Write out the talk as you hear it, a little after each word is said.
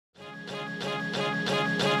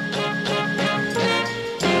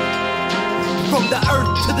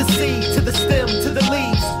the seed, to the stem, to the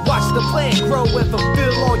leaves. Watch the plant grow and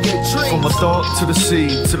fulfill all your dreams. From a thought to the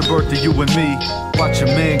seed, to the birth of you and me. Watch a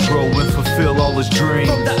man grow and fulfill all his dreams.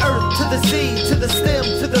 From the earth to the seed, to the stem,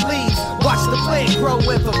 to the leaves. Watch the plant grow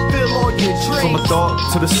and fulfill all your dreams. From a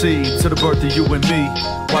thought to the seed, to the birth of you and me.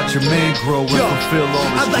 Watch a man grow and fulfill all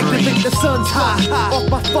his dreams. I like to think the sun's high off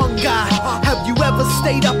my fungi. Have you ever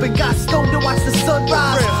stayed up and got stoned to watch the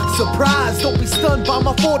sunrise? Surprise, don't be stunned by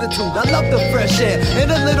my fortitude. I love the fresh air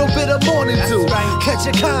and a little bit of morning dew. Catch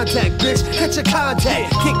a contact, bitch, catch a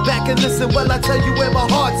contact. Kick back and listen while I tell you where my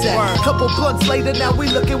heart's at. Couple blunts later, now we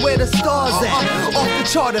looking where the stars at. Off the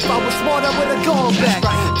chart, if I was smart, I would've gone back.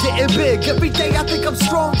 Getting big, every day I think I'm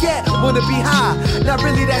strong yet. Wanna be high, not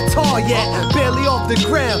really that tall yet. Barely off the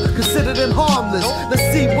ground, consider them harmless. Let's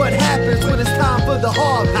see what happens when it's time for the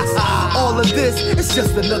harvest. All of this, it's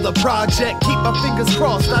just another project. Keep my fingers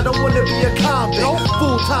crossed, I don't wanna be a convict.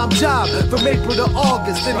 Full-time job from April to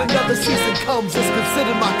August. Then another season comes, it's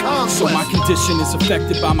considered my conquest. So my condition is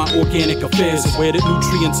affected by my organic affairs, where the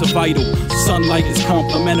nutrients are vital. Sunlight is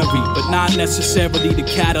complementary, but not necessarily the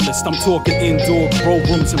catalyst. I'm talking indoor grow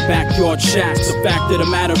rooms and backyard shacks. The fact of the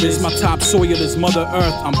matter is my topsoil is Mother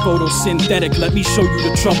Earth. I'm photosynthetic, let me show you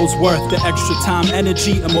the trouble's worth. The extra time,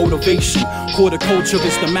 energy, and motivation. Horticulture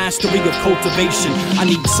is the mastery of cultivation. I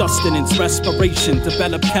need sustenance, respiration,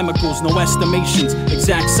 develop chemicals, no estimations,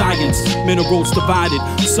 exact science, minerals divided,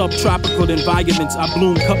 subtropical environments. I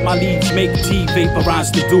bloom, cut my leaves, make tea,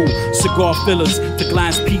 vaporize the dew. Cigar fillers to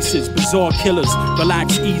glass pieces, bizarre killers.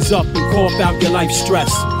 Relax, ease up, and cough out your life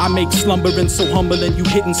stress. I make slumbering so humbling, you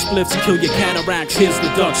hitting spliffs, kill your cataracts. Here's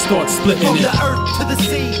the Dutch, start splitting From it. the earth to the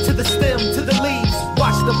seed, to the stem, to the leaves.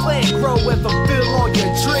 Watch the plant grow and fulfill all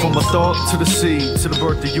your dreams. From a thought to the seed, to the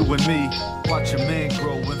birth of you and me. Watch a man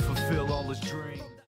grow and fulfill all his dreams.